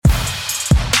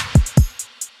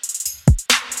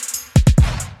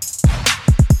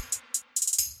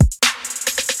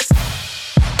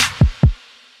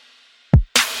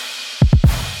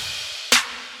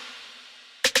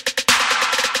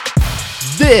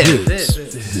This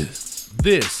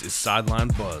is Sideline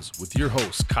Buzz with your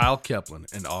hosts Kyle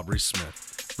Keplin and Aubrey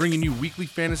Smith, bringing you weekly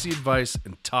fantasy advice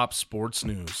and top sports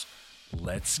news.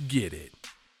 Let's get it.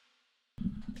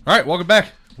 All right, welcome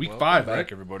back. Week 5, back,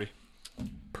 right? everybody.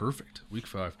 Perfect. Week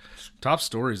 5. Top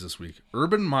stories this week.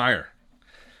 Urban Meyer.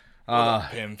 What a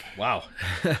pimp. Wow.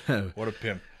 What a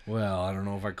pimp. Well, I don't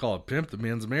know if I call it pimp. The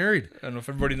man's married. I don't know if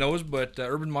everybody knows, but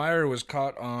Urban Meyer was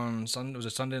caught on was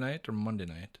it Sunday night or Monday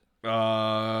night?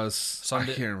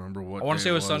 Sunday. I can't remember what I want to say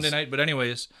it was was Sunday night, but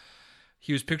anyways,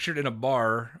 he was pictured in a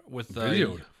bar with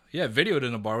Videoed. Videoed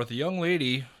in a bar with a young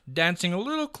lady dancing a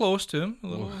little close to him. A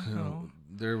little,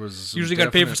 There was usually got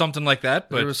to pay for something like that,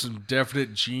 but there was some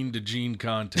definite gene-to-gene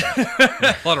contact.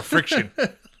 a lot of friction,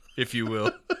 if you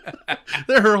will.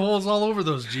 There are holes all over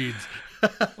those jeans.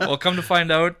 Well, come to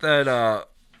find out that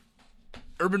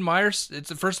Urban Meyer, it's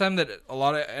the first time that a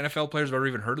lot of NFL players have ever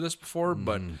even heard of this before,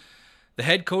 but the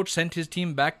head coach sent his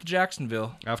team back to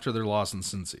Jacksonville. After their loss in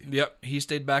Cincy. Yep, he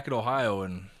stayed back at Ohio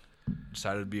and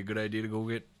decided it'd be a good idea to go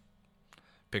get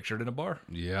pictured in a bar.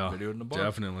 Yeah, Videoed in a bar.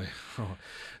 definitely.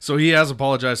 So he has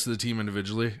apologized to the team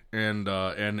individually and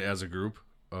as a group.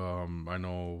 I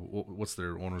know, what's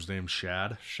their owner's name?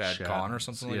 Shad Khan or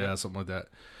something like that? Yeah, something like that.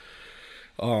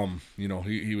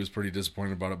 He was pretty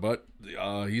disappointed about it, but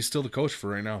he's still the coach for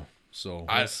right now. So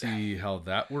we'll see how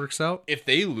that works out. If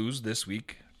they lose this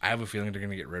week, I have a feeling they're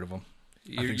going to get rid of him.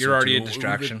 I think You're so, already too. a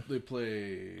distraction. They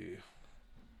play...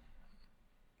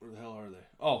 Where the hell are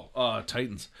they?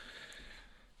 Titans.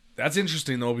 That's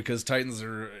interesting, though, because Titans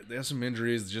they have some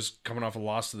injuries just coming off a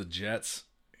loss to the Jets.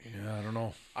 Yeah, I don't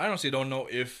know. I honestly don't know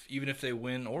even if they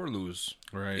win or lose,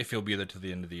 Right. if he'll be there to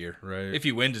the end of the year. Right. If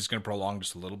he wins, it's going to prolong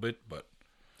just a little bit, but...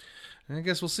 I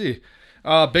guess we'll see.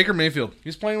 Baker Mayfield.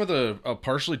 He's playing with a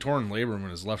partially torn labrum in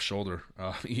his left shoulder.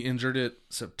 He injured it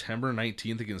September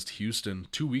 19th against Houston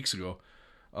 2 weeks ago.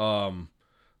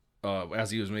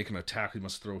 As he was making a tackle, he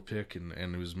must throw a pick, and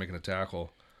he was making a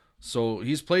tackle. So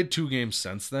he's played 2 games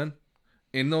since then.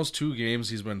 In those 2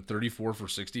 games, he's been 34 for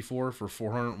 64 for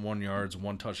 401 yards,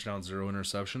 1 touchdown, 0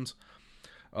 interceptions.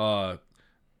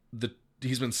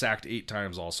 He's been sacked 8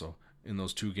 times also in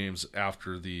those 2 games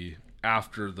after the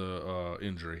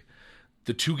injury.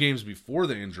 The 2 games before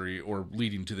the injury or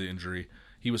leading to the injury,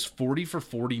 he was 40 for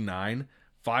 49,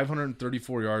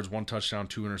 534 yards, 1 touchdown,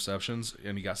 2 interceptions,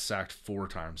 and he got sacked 4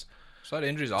 times. So that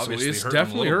injury's obviously it's hurting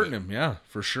definitely him a little hurting bit. him. Yeah,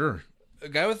 for sure. A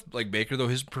guy with like Baker, though,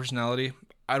 his personality,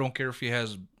 I don't care if he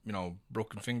has,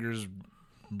 broken fingers,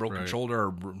 broken Right. shoulder,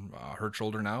 or hurt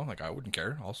shoulder now. Like, I wouldn't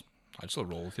care. I'd still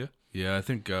roll with you. Yeah, I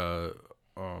think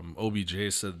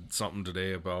OBJ said something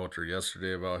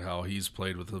yesterday about how he's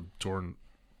played with a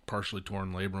partially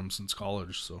torn labrum since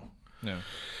college. So, Yeah.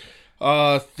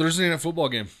 Thursday night football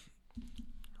game,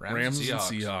 Rams and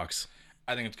Seahawks.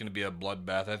 I think it's going to be a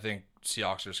bloodbath. I think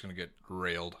Seahawks are just going to get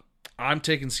railed. I'm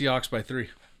taking Seahawks by 3.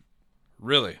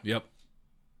 Really? Yep.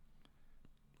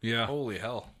 Yeah. Holy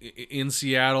hell. In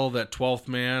Seattle, that 12th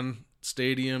man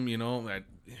stadium, that.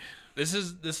 This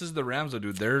is the Rams, though,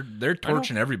 dude. They're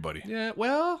torching everybody. Yeah,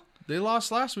 well, they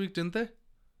lost last week, didn't they?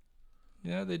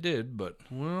 Yeah, they did, but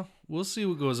Well, we'll see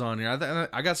what goes on here.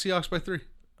 I got Seahawks by 3.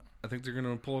 I think they're going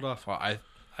to pull it off. well,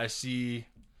 I see.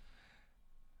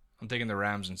 I'm taking the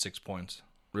Rams in 6 points.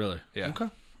 Really? Yeah. Okay.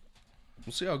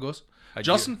 We'll see how it goes. I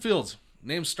Justin Fields,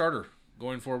 named starter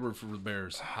going forward for the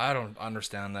Bears. I don't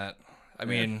understand that. I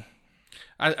mean,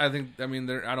 I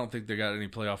don't think they got any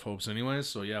playoff hopes anyways,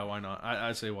 so yeah, why not?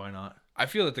 I say why not? I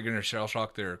feel that they're going to shell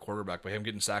shock their quarterback by him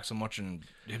getting sacked so much and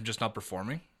him just not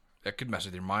performing. That could mess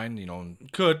with your mind,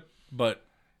 Could, but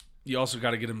you also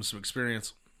got to get him some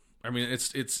experience. I mean,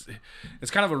 it's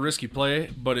kind of a risky play,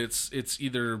 but it's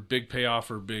either big payoff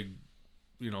or big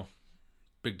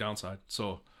downside.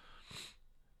 So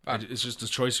it's just a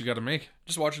choice you got to make.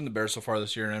 Just watching the Bears so far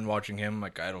this year and watching him,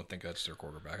 like, I don't think that's their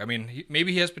quarterback. I mean,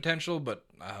 maybe he has potential, but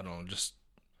I don't know. Just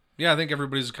Yeah, I think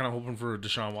everybody's kind of hoping for a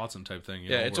Deshaun Watson type thing.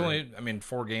 it's only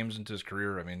 4 games into his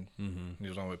career. I mean, he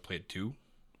was only played 2,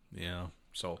 Yeah.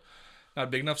 so not a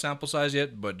big enough sample size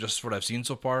yet. But just what I've seen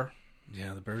so far,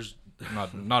 Yeah, the Bears.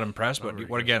 not impressed. But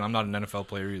again, I'm not an NFL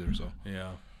player either, so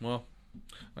Yeah. Well,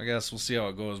 I guess we'll see how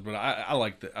it goes. But I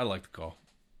like the call.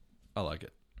 I like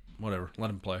it. Whatever. Let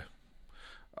him play.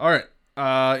 All right.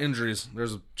 Injuries.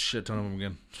 There's a shit ton of them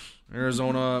again.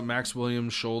 Arizona, Max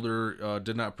Williams, shoulder,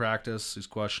 did not practice. He's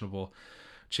questionable.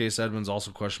 Chase Edmonds also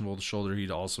questionable with the shoulder.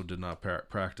 He also did not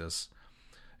practice.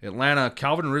 Atlanta,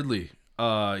 Calvin Ridley.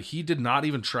 He did not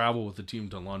even travel with the team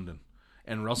to London.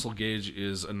 And Russell Gage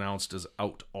is announced as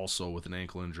out also with an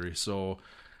ankle injury. So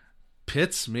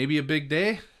Pitts, maybe a big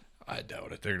day. I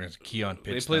doubt it. They're going to key on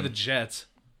Pitts. They play the Jets.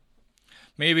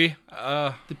 Maybe.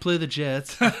 They play the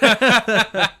Jets.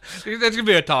 That's gonna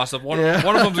be a toss-up. One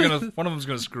of them's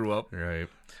gonna screw up. Right.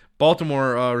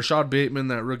 Baltimore, Rashad Bateman,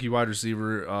 that rookie wide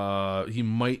receiver, he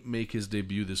might make his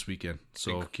debut this weekend.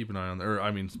 So keep an eye on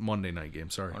that. Monday night game.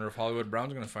 Sorry. I wonder if Hollywood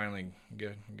Brown's gonna finally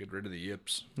get rid of the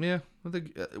yips. Yeah, I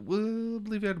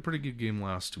believe he had a pretty good game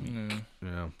last week.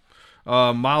 Yeah.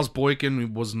 Miles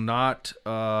Boykin was not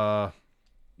at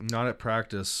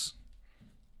practice,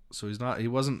 so he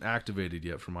wasn't activated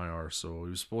yet from IR. So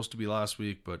he was supposed to be last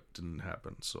week, but didn't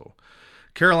happen. So.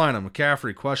 Carolina,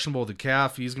 McCaffrey, questionable with the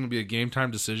calf. He's going to be a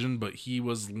game-time decision, but he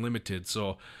was limited.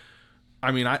 So,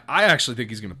 I actually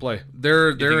think he's going to play.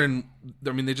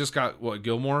 They just got,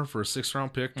 Gilmore for a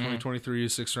 6th-round pick, 2023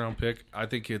 6th-round pick. I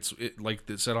think it's like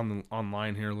it said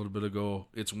online here a little bit ago,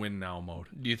 it's win-now mode.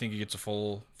 Do you think he gets a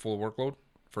full workload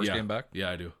first game back?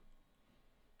 Yeah, I do.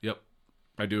 Yep,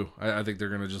 I do. I think they're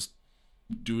going to just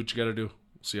do what you got to do.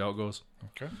 See how it goes.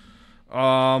 Okay.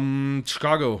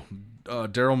 Chicago,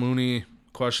 Daryl Mooney,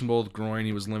 questionable with groin.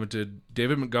 He was limited.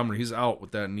 David Montgomery, he's out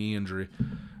with that knee injury.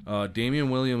 Damian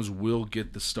Williams will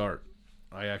get the start.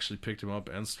 I actually picked him up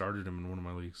and started him in one of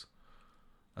my leagues.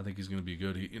 I think he's going to be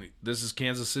good. This is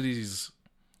Kansas City's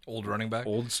old running back.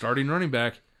 Old starting running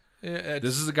back. Yeah,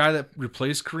 this is the guy that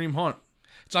replaced Kareem Hunt.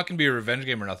 It's not going to be a revenge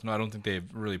game or nothing. I don't think they've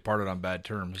really parted on bad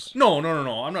terms. No.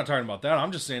 I'm not talking about that.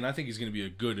 I'm just saying I think he's going to be a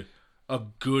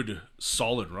good,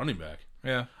 solid running back.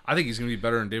 Yeah. I think he's going to be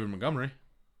better than David Montgomery.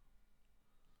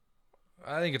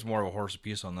 I think it's more of a horse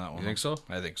apiece on that one. You think so?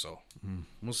 I think so.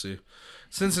 We'll see.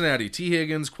 Cincinnati, T.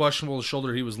 Higgins, questionable with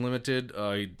shoulder. He was limited.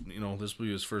 This will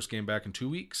be his first game back in 2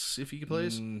 weeks if he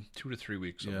plays. 2 to 3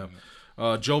 weeks. Yeah.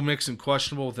 Joe Mixon,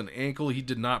 questionable with an ankle. He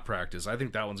did not practice. I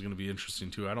think that one's going to be interesting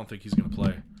too. I don't think he's going to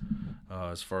play,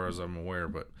 as far as I'm aware.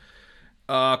 But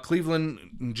Cleveland,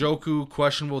 Njoku,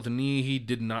 questionable with a knee. He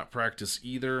did not practice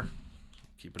either.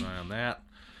 Keep an eye on that.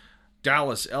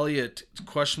 Dallas, Elliott,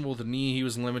 questionable with a knee. He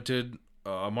was limited.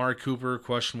 Amari Cooper,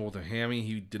 questionable with a hammy.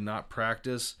 He did not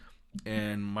practice.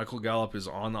 And Michael Gallup is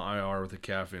on the IR with a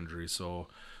calf injury. So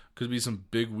could be some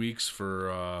big weeks for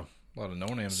a lot of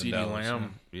no-names CeeDee in Dallas.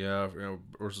 Lamb. Yeah,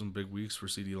 or some big weeks for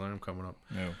CeeDee Lamb coming up.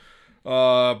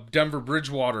 Yeah. Denver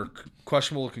Bridgewater,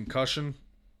 questionable with concussion.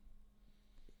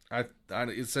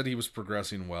 It said he was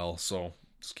progressing well, so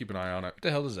just keep an eye on it. What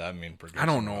the hell does that mean? I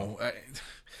don't know.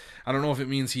 I don't know if it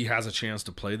means he has a chance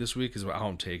to play this week, is how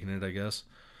I'm taking it, I guess.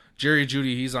 Jerry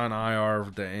Jeudy, he's on IR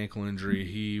with the ankle injury.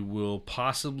 He will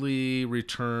possibly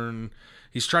return.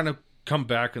 He's trying to come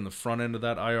back in the front end of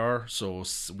that IR, so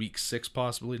week 6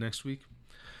 possibly next week.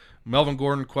 Melvin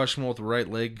Gordon, questionable with the right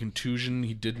leg contusion.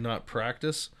 He did not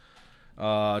practice.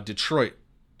 Detroit,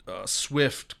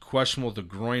 Swift, questionable with a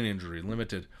groin injury,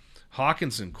 limited.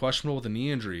 Hawkinson, questionable with a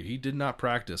knee injury. He did not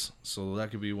practice, so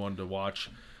that could be one to watch.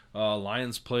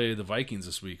 Lions play the Vikings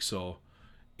this week, so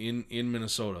in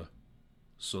Minnesota.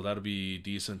 So that'll be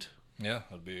decent. Yeah,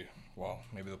 that'd be,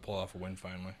 maybe they'll pull off a win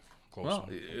finally. Close. Well,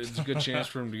 it's a good chance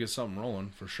for him to get something rolling,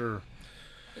 for sure.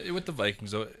 With the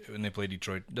Vikings, though, when they play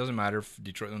Detroit, it doesn't matter if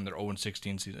Detroit, when they're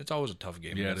 0-16 season, it's always a tough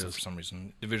game. Yeah, it is. For some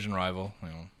reason. Division rival,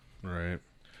 Right.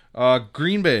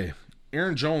 Green Bay,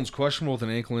 Aaron Jones, questionable with an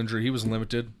ankle injury. He was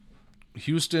limited.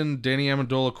 Houston, Danny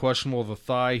Amendola, questionable with a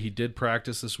thigh. He did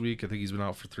practice this week. I think he's been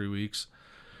out for 3 weeks.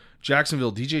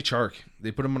 Jacksonville, DJ Chark.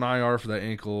 They put him on IR for that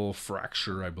ankle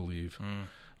fracture, I believe.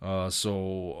 Marvin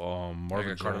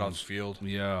carted off Jones. the field.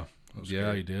 Yeah,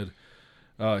 he did.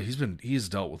 He's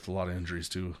dealt with a lot of injuries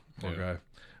too. Poor guy.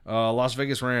 Las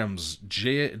Vegas Rams,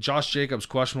 Josh Jacobs,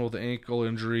 questionable with the ankle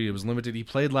injury. It was limited. He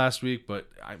played last week, but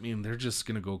they're just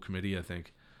gonna go committee, I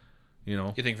think.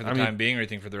 You think for the time being, or you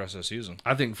think for the rest of the season?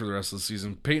 I think for the rest of the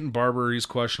season. Peyton Barber, he's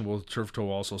questionable with turf toe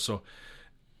also. So,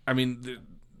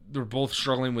 they're both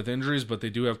struggling with injuries, but they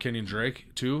do have Kenyon Drake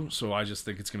too. So I just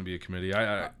think it's going to be a committee.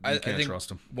 I can't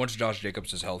trust him. Once Josh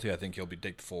Jacobs is healthy, I think he'll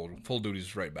take the full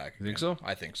duties right back. You think so?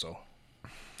 I think so.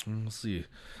 We'll see.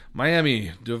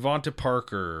 Miami, Devonta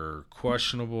Parker,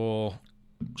 questionable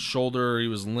shoulder. He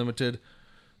was limited.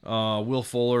 Will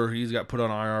Fuller, he's got put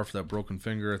on IR for that broken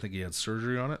finger. I think he had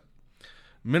surgery on it.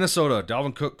 Minnesota,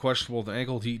 Dalvin Cook, questionable with the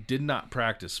ankle. He did not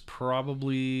practice.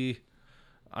 Probably,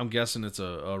 I'm guessing it's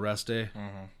a rest day.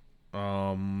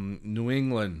 New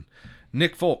England,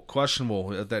 Nick Folk,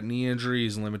 questionable. At that knee injury,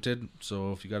 he's limited.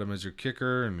 So if you got him as your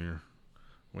kicker and you're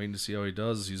waiting to see how he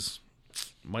does, he's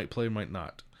might play, might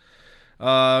not.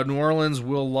 New Orleans,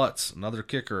 Will Lutz, another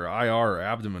kicker, IR,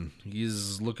 abdomen.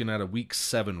 He's looking at a week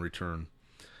 7 return.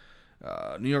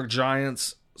 New York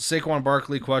Giants, Saquon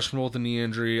Barkley, questionable with a knee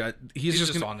injury. He's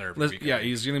just on there every week. Yeah,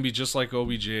 he's going to be just like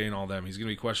OBJ and all them. He's going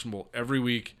to be questionable every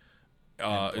week.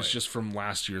 It's just from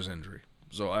last year's injury.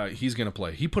 So he's going to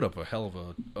play. He put up a hell of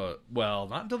a well,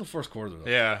 not until the first quarter though.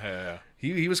 Yeah.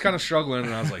 He was kind of struggling,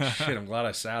 and I was like, shit, I'm glad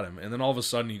I sat him. And then all of a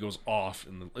sudden he goes off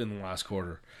in the last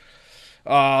quarter.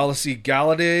 Let's see,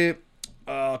 Galladay,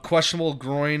 questionable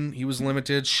groin. He was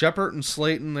limited. Shepard and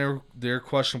Slayton, they're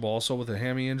questionable also with the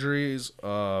hammy injuries.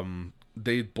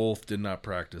 They both did not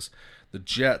practice. The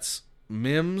Jets,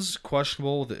 Mims,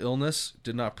 questionable with the illness,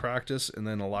 did not practice. And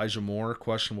then Elijah Moore,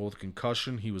 questionable with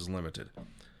concussion. He was limited.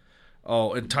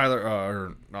 Oh, and Tyler,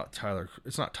 or not Tyler.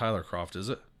 It's not Tyler Croft, is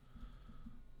it?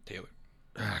 Taylor.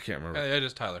 I can't remember. Yeah, it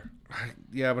is Tyler.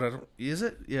 Yeah, but I don't. Is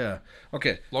it? Yeah.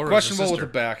 Okay. Laura's Questionable his with the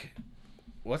sister. back.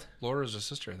 What? Laura's a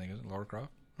sister, I think, isn't it? Laura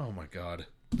Croft? Oh my god.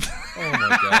 Oh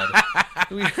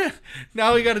my god.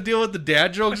 Now we got to deal with the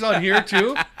dad jokes on here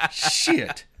too.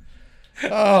 Shit.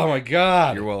 Oh my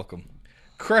god. You're welcome.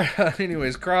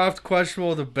 Anyways, Croft questionable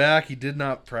with the back. He did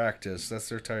not practice. That's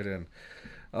their tight end.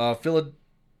 Philadelphia.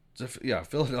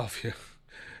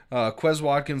 Quez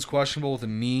Watkins questionable with a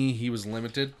knee. He was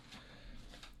limited.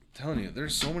 I'm telling you,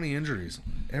 there's so many injuries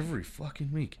every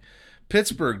fucking week.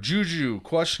 Pittsburgh, Juju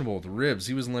questionable with ribs.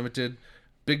 He was limited.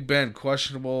 Big Ben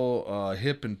questionable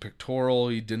hip and pectoral.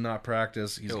 He did not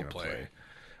practice. He's going to play.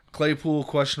 Claypool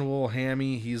questionable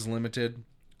hammy. He's limited.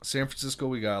 San Francisco,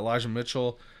 we got Elijah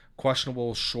Mitchell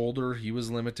questionable shoulder. He was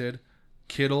limited.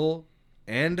 Kittle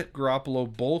and Garoppolo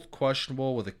both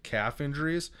questionable with a calf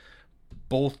injuries.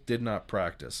 Both did not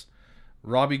practice.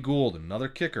 Robbie Gould, another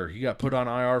kicker, he got put on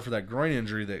IR for that groin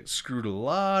injury that screwed a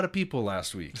lot of people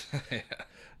last week.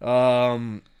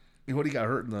 What he got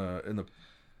hurt in the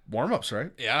warm-ups,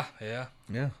 right? Yeah.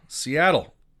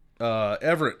 Seattle,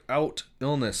 Everett out,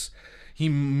 illness. He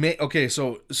may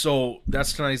so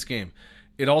that's tonight's game.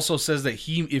 It also says that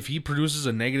if he produces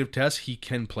a negative test, he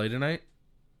can play tonight.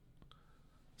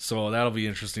 So that'll be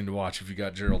interesting to watch if you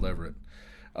got Gerald Everett.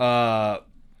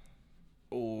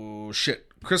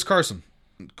 Chris Carson,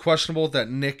 questionable with that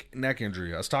neck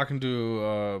injury. I was talking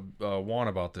to Juan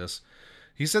about this.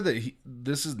 He said that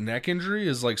this is neck injury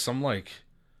is like some like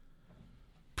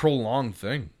prolonged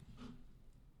thing.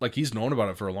 Like he's known about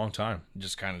it for a long time.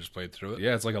 Just played through it.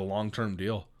 Yeah, it's like a long-term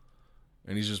deal.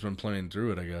 And he's just been playing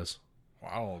through it, I guess.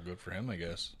 Wow, good for him, I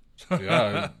guess.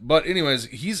 Yeah, but anyways,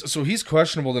 he's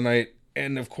questionable tonight,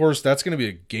 and of course that's going to be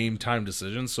a game time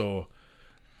decision. So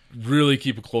really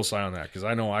keep a close eye on that because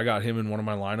I know I got him in one of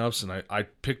my lineups, and I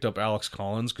picked up Alex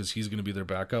Collins because he's going to be their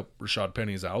backup. Rashad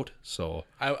Penny's out, so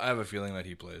I have a feeling that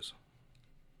he plays.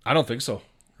 I don't think so.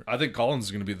 I think Collins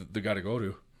is going to be the guy to go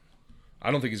to. I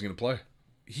don't think he's going to play.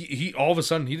 He all of a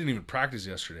sudden he didn't even practice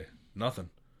yesterday. Nothing.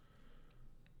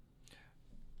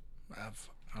 I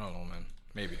don't know, man.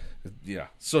 Maybe. Yeah.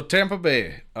 So Tampa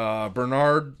Bay,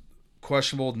 Bernard,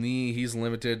 questionable knee. He's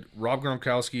limited. Rob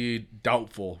Gronkowski,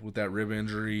 doubtful with that rib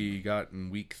injury he got in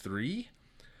week 3.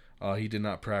 He did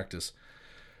not practice.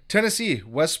 Tennessee,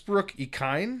 Westbrook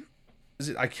Ekine. Is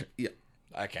it?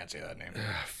 I can't say that name.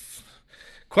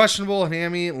 Questionable,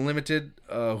 hammy, limited.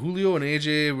 Julio and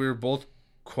AJ, we were both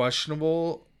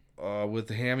questionable with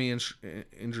the hammy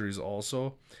injuries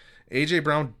also. AJ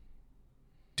Brown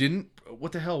didn't.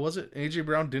 What the hell was it? AJ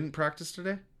Brown didn't practice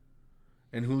today,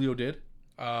 and Julio did.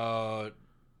 No,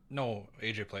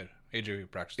 AJ played.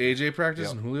 AJ practiced. AJ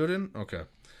practiced Yep. and Julio didn't. Okay,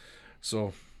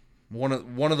 so one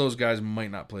of those guys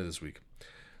might not play this week.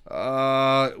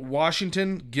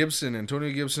 Washington, Gibson,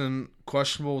 Antonio Gibson,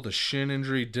 questionable with a shin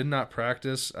injury, did not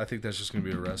practice. I think that's just going to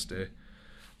be a rest day.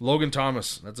 Logan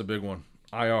Thomas, that's a big one.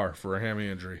 IR for a hammy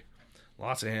injury.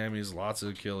 Lots of hammies, lots of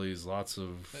Achilles, lots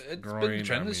of groin. Been the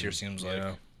trend this year, seems like.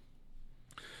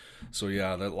 So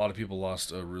yeah, a lot of people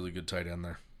lost a really good tight end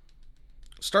there.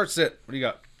 Start sit. What do you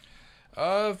got?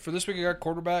 For this week, I got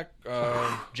quarterback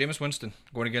Jameis Winston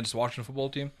going against the Washington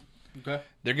football team. Okay.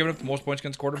 They're giving up the most points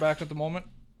against quarterback at the moment.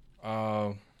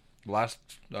 Last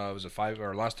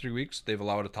 3 weeks, they've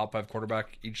allowed a top 5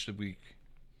 quarterback each week.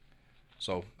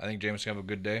 So I think Jameis can have a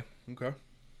good day. Okay.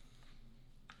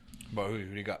 But who do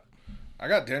you got? I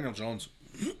got Daniel Jones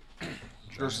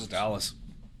versus Dallas.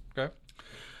 Okay.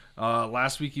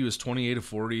 Last week he was 28 of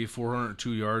 40,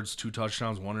 402 yards, 2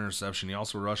 touchdowns, 1 interception. He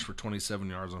also rushed for 27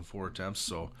 yards on 4 attempts.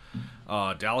 So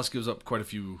Dallas gives up quite a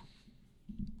few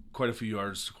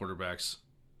yards to quarterbacks.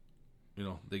 You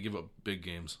know, they give up big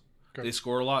games. Okay. They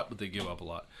score a lot, but they give up a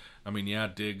lot. I mean, yeah,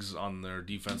 Diggs on their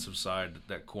defensive side,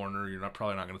 that corner, you're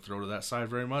probably not going to throw to that side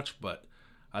very much, but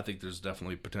I think there's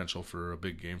definitely potential for a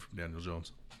big game from Daniel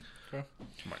Jones. Okay.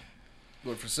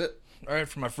 Going for sit. All right,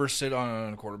 for my first sit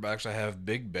on quarterbacks, I have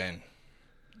Big Ben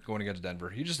going against Denver.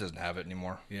 He just doesn't have it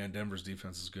anymore. Yeah, Denver's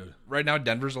defense is good. Right now,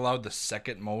 Denver's allowed the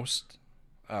second most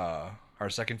our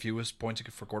second fewest points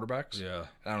for quarterbacks. Yeah.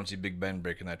 And I don't see Big Ben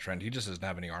breaking that trend. He just doesn't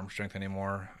have any arm strength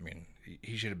anymore. I mean,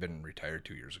 he should have been retired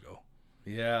 2 years ago.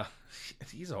 Yeah.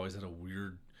 He's always had a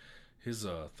weird. His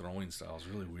throwing style is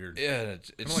really weird. Yeah,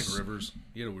 it's kind of like Rivers.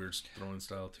 He had a weird throwing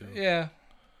style too. Yeah,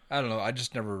 I don't know. I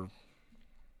just never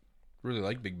really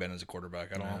liked Big Ben as a quarterback.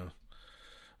 I don't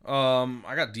know.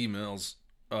 I got not D Mills,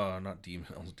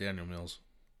 Daniel Mills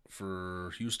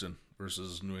for Houston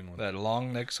versus New England. That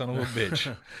long neck son of a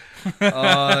bitch.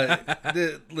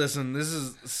 Listen, this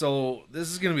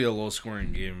is going to be a low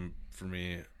scoring game for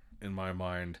me in my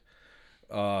mind.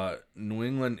 New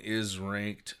England is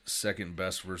ranked second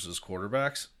best versus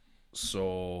quarterbacks,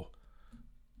 so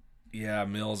yeah,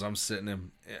 Mills, I'm sitting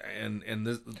him, and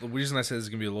the reason I say this is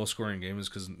gonna be a low scoring game is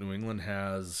because New England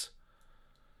has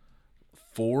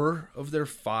 4 of their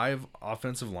 5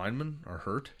 offensive linemen are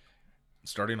hurt,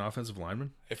 starting offensive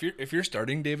linemen. If you're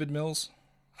starting David Mills,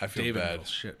 I feel bad. Mills,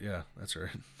 shit, yeah, that's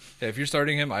right. Yeah, if you're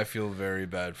starting him, I feel very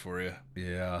bad for you.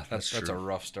 Yeah, that's a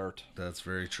rough start. That's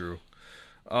very true.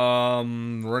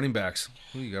 Running backs.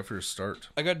 Who do you got for your start?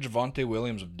 I got Javonte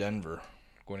Williams of Denver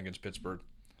going against Pittsburgh.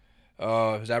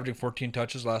 He's averaging 14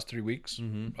 touches last 3 weeks.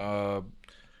 Mm-hmm.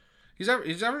 He's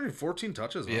averaging 14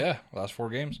 touches. Huh? Yeah, last 4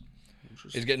 games.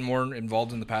 He's getting more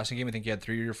involved in the passing game. I think he had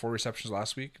 3 or 4 receptions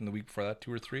last week, and the week before that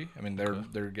 2 or 3. I mean,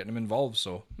 they're getting him involved,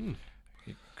 so he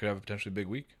could have a potentially big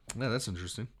week. Yeah, that's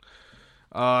interesting.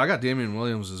 I got Damian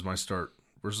Williams as my start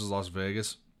versus Las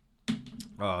Vegas.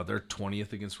 They're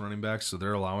 20th against running backs, so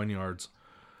they're allowing yards.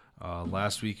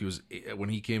 Last week when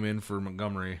he came in for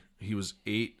Montgomery, he was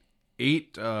eight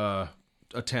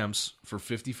attempts for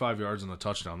 55 yards and a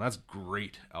touchdown. That's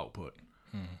great output.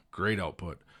 Great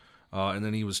output. And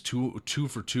then he was two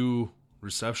for 2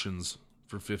 receptions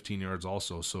for 15 yards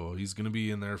also. So he's going to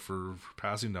be in there for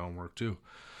passing down work too.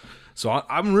 So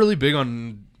I'm really big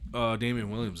on Damian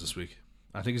Williams this week.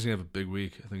 I think he's going to have a big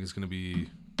week. I think it's going to be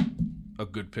a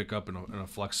good pickup and a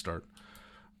flex start.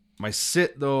 My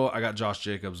sit, though, I got Josh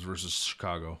Jacobs versus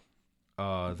Chicago.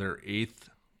 They're 8th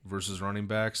versus running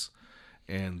backs.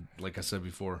 And like I said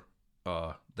before,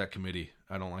 that committee,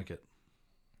 I don't like it.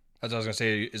 That's what I was going to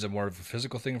say. Is it more of a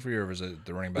physical thing for you, or is it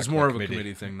the running back? It's more of committee? A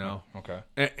committee thing now. Okay.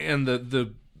 And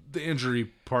the injury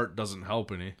part doesn't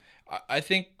help any. I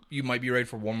think you might be right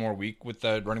for one more week with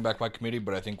that running back by committee,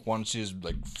 but I think once he's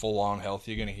like full on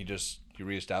healthy again, he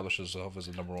reestablishes himself as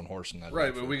the number 1 horse in that.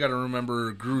 Right, but we got to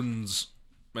remember Gruden's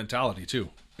mentality too.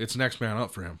 It's next man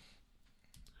up for him.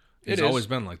 It's always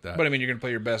been like that. But I mean, you're going to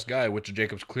play your best guy, which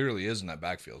Jacobs clearly is in that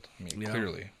backfield. I mean,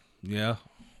 clearly. Yeah.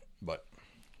 But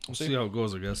we'll see how it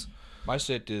goes, I guess. My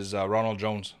sit is Ronald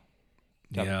Jones,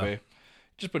 Tampa Bay.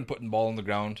 Just been putting the ball on the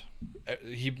ground.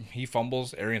 He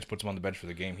fumbles. Arians puts him on the bench for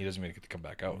the game. He doesn't even get to come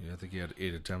back out. Yeah, I think he had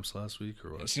 8 attempts last week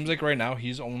or what. It seems like right now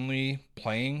he's only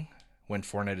playing when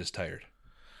Fournette is tired.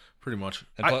 Pretty much.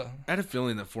 I had a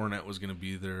feeling that Fournette was going to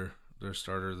be their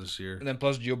starter this year. And then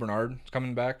plus Gio Bernard is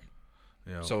coming back.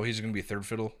 Yeah. So he's going to be third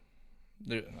fiddle.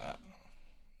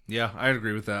 Yeah, I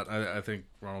agree with that. I think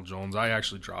Ronald Jones, I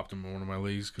actually dropped him in one of my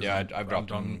leagues. Yeah, I've dropped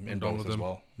him in both as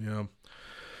well. Yeah.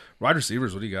 Wide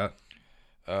receivers, what do you got?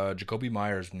 Jacoby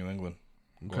Myers, New England,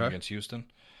 going against Houston.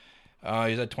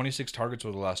 He's had 26 targets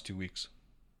over the last 2 weeks.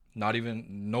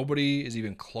 Nobody is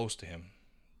even close to him.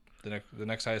 The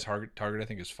next highest target I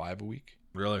think is 5 a week.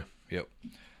 Really? Yep.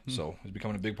 So he's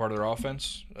becoming a big part of their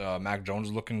offense. Mac Jones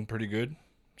is looking pretty good.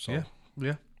 So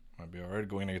yeah, might be all right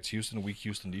going against Houston, a weak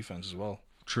Houston defense as well.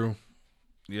 True.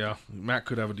 Yeah, Mac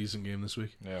could have a decent game this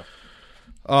week. Yeah.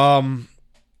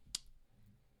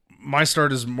 My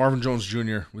start is Marvin Jones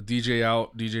Jr. with DJ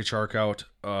out, DJ Chark out.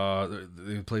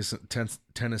 They play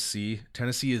Tennessee.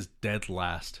 Tennessee is dead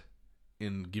last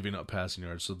in giving up passing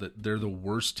yards, so that they're the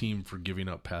worst team for giving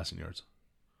up passing yards.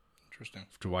 Interesting.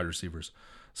 To wide receivers.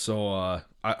 So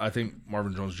I think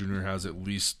Marvin Jones Jr. has at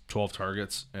least 12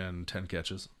 targets and 10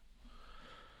 catches.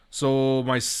 So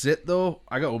my sit, though,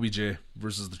 I got OBJ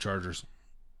versus the Chargers.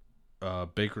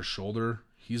 Baker's shoulder,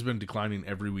 he's been declining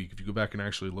every week. If you go back and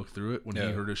actually look through it, when he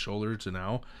hurt his shoulder to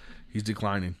now, he's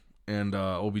declining. And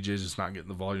OBJ is just not getting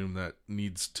the volume that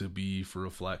needs to be for a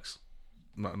flex.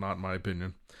 Not in my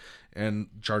opinion. And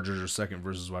Chargers are second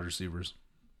versus wide receivers.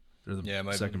 They're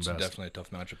the second best. Definitely a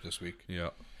tough matchup this week. Yeah.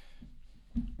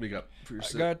 We got for your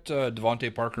I got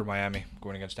Devontae Parker, Miami,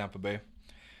 going against Tampa Bay.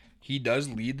 He does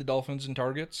lead the Dolphins in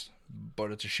targets,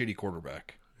 but it's a shitty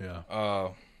quarterback.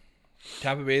 Yeah.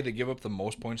 Tampa Bay, they give up the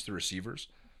most points to receivers,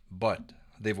 but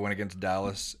they've won against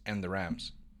Dallas and the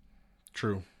Rams.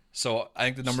 True. So I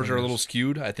think the numbers are a little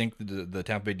skewed. I think the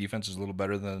Tampa Bay defense is a little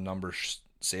better than the numbers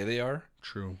say they are.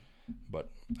 True. But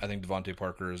I think Devontae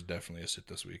Parker is definitely a sit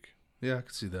this week. Yeah, I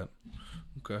can see that.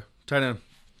 Okay. Tight end.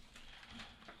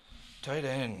 Tight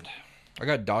end. I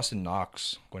got Dawson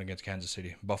Knox going against Kansas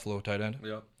City. Buffalo tight end.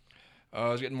 Yep.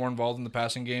 He's getting more involved in the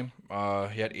passing game.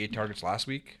 He had 8 targets last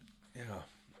week. Yeah.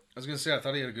 I was going to say, I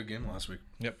thought he had a good game last week.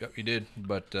 Yep, he did.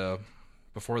 But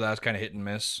before that, it's kind of hit and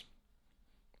miss.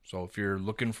 So if you're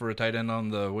looking for a tight end on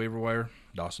the waiver wire,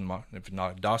 Dawson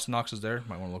Knox is there.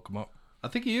 Might want to look him up. I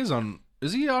think he is on.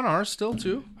 Is he on ours still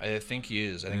too? I think he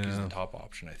is. I think he's the top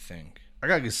option. I think. I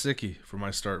got Gesicki for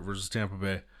my start versus Tampa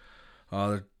Bay.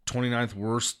 The 29th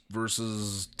worst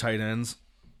versus tight ends.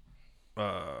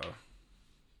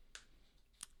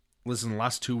 Listen, the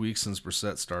last 2 weeks since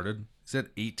Brissett started, he's had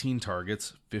 18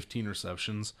 targets, 15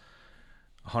 receptions,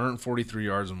 143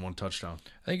 yards, and 1 touchdown.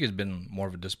 I think he's been more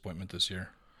of a disappointment this year,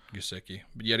 Gesicki.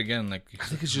 But yet again, like I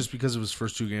think it's just because of his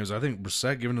first 2 games. I think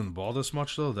Brissett giving him the ball this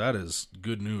much, though, that is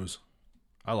good news.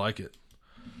 I like it.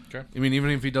 Okay. I mean, even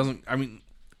if he doesn't, I mean,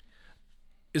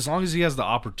 as long as he has the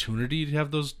opportunity to have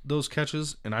those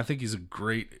catches, and I think he's a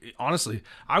great. Honestly,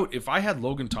 if I had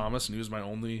Logan Thomas and he was my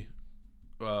only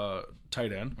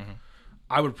tight end,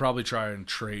 I would probably try and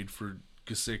trade for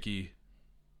Gesicki.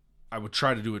 I would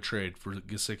try to do a trade for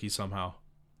Gesicki somehow.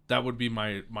 That would be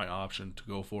my option to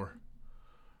go for.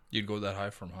 You'd go that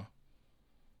high for him, huh?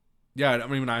 Yeah, I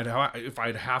mean, if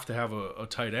I'd have to have a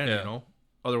tight end, you know,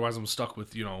 otherwise I'm stuck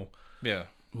with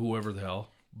whoever the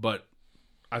hell. But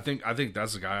I think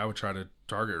that's the guy I would try to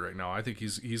target right now. I think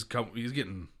he's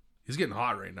getting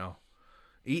hot right now.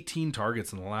 18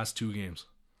 targets in the last 2 games.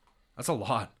 That's a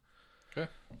lot. Okay.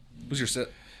 Who's your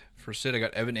sit? For sit, I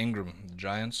got Evan Ingram, the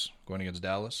Giants, going against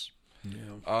Dallas.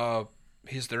 Yeah.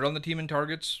 He's third on the team in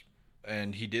targets,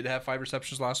 and he did have 5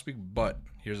 receptions last week, but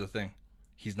here's the thing.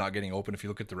 He's not getting open if you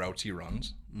look at the routes he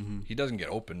runs. Mm-hmm. He doesning get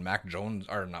open.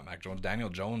 Daniel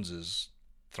Jones is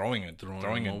throwing him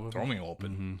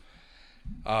open.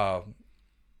 Mm-hmm.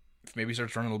 If maybe he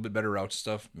starts running a little bit better routes and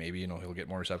stuff, maybe he'll get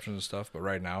more receptions and stuff. But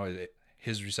right now,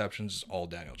 his receptions is all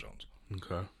Daniel Jones.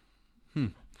 Okay.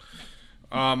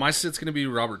 My sit's going to be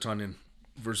Robert Tonyan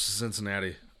versus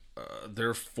Cincinnati.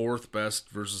 They're 4th best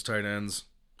versus tight ends.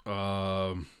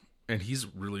 And he's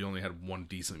really only had 1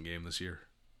 decent game this year.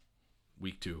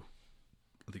 Week 2.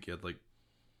 I think he had like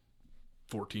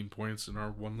 14 points in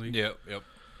our 1 league. Yep. Yeah,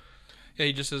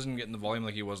 he just isn't getting the volume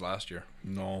like he was last year.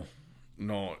 No.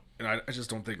 And I just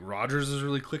don't think Rodgers is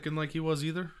really clicking like he was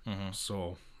either. Mm-hmm.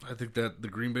 So I think that the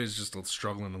Green Bay is just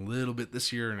struggling a little bit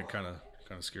this year, and it kind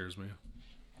of scares me.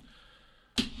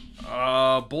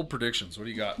 Bold predictions. What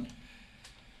do you got?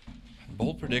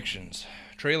 Bold predictions.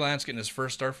 Trey Lance getting his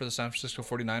first start for the San Francisco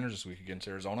 49ers this week against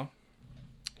Arizona.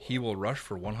 He will rush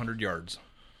for 100 yards.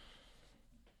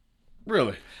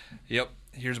 Really? Yep.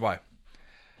 Here's why.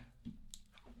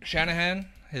 Shanahan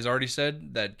has already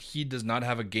said that he does not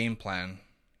have a game plan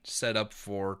set up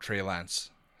for Trey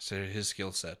Lance, so his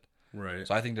skill set. Right.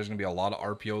 So I think there's going to be a lot of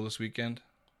RPO this weekend,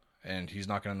 and he's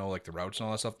not going to know like the routes and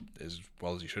all that stuff as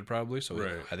well as he should probably. So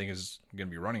right. I think he's going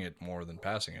to be running it more than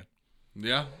passing it.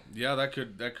 Yeah, that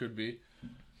could be.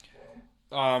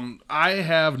 I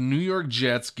have New York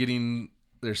Jets getting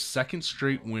their 2nd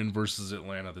straight win versus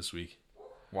Atlanta this week.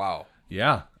 Wow.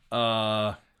 Yeah.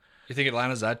 You think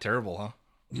Atlanta's that terrible, huh?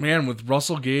 Man, with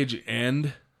Russell Gage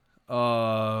and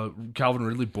Calvin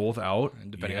Ridley both out.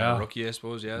 And depending on the rookie, I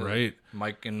suppose, yeah. Right.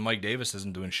 Mike Davis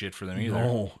isn't doing shit for them either.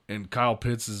 No, and Kyle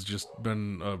Pitts has just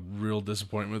been a real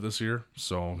disappointment this year.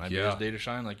 So, Might be his day to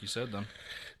shine, like you said, then.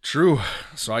 True.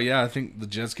 So, I think the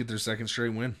Jets get their 2nd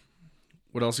straight win.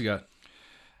 What else you got?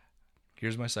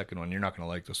 Here's my second one. You're not going to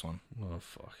like this one. Oh,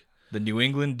 fuck. The New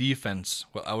England defense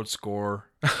will outscore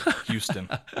Houston.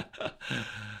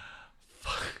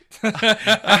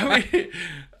 I mean,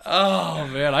 oh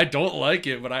man, I don't like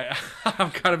it, but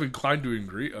I'm kind of inclined to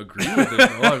agree with it.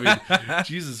 Though. I mean,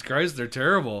 Jesus Christ, they're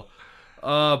terrible.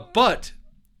 But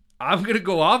I'm gonna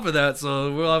go off of that,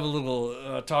 so we'll have a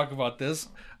little talk about this.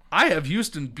 I have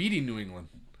Houston beating New England.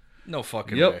 No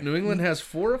fucking way. New England has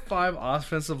 4 or 5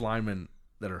 offensive linemen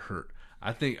that are hurt.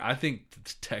 I think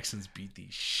the Texans beat the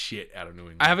shit out of New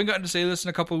England. I haven't gotten to say this in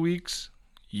a couple of weeks.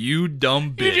 You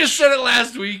dumb bitch. You just said it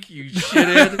last week, you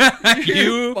shithead.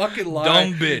 you fucking lie.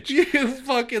 Dumb bitch. You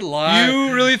fucking lie.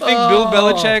 You really think Bill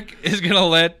Belichick is going to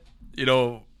let,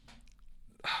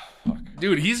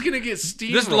 Dude, he's going to get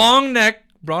steamrolled. This long neck,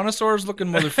 brontosaurus looking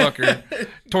motherfucker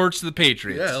torch the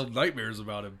Patriots. Yeah, he'll have nightmares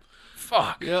about him.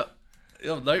 Fuck. Yeah,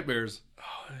 he'll have nightmares.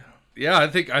 Yeah, I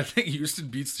think Houston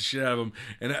beats the shit out of him.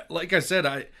 And like I said,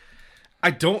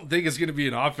 I don't think it's going to be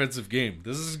an offensive game.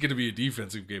 This is going to be a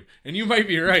defensive game. And you might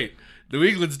be right. New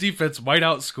England's defense might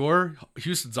outscore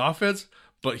Houston's offense,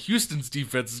 But Houston's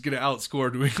defense is going to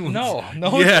outscore New England's.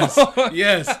 No. Yes,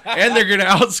 yes. And they're going to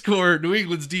outscore New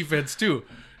England's defense, too.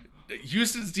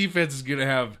 Houston's defense is going to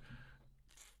have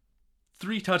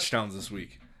 3 touchdowns this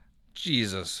week.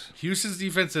 Jesus. Houston's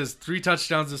defense has 3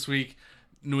 touchdowns this week.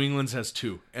 New England's has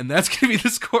 2. And that's going to be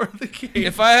the score of the game.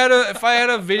 If I had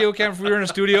a video cam if we were in a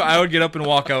studio, I would get up and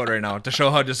walk out right now to show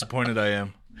how disappointed I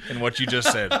am in what you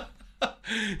just said.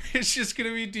 It's just going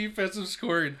to be defensive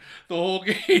scoring the whole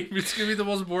game. It's going to be the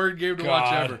most boring game to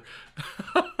watch ever.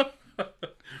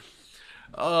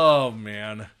 Oh,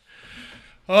 man.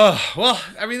 Well,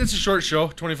 I mean, it's a short show,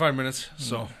 25 minutes.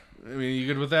 So, I mean, you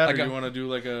good with that? Or do you want to do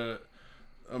like a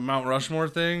Mount Rushmore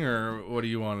thing? Or what do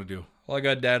you want to do? Well, I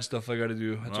got dad stuff I got to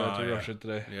do. That's why I have to rush it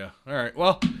today. Yeah. All right.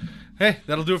 Well, hey,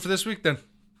 that'll do it for this week then.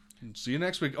 See you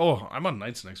next week. Oh, I'm on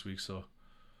nights next week, so.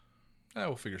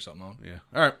 We'll figure something out. Yeah.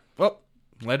 All right. Well,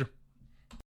 later.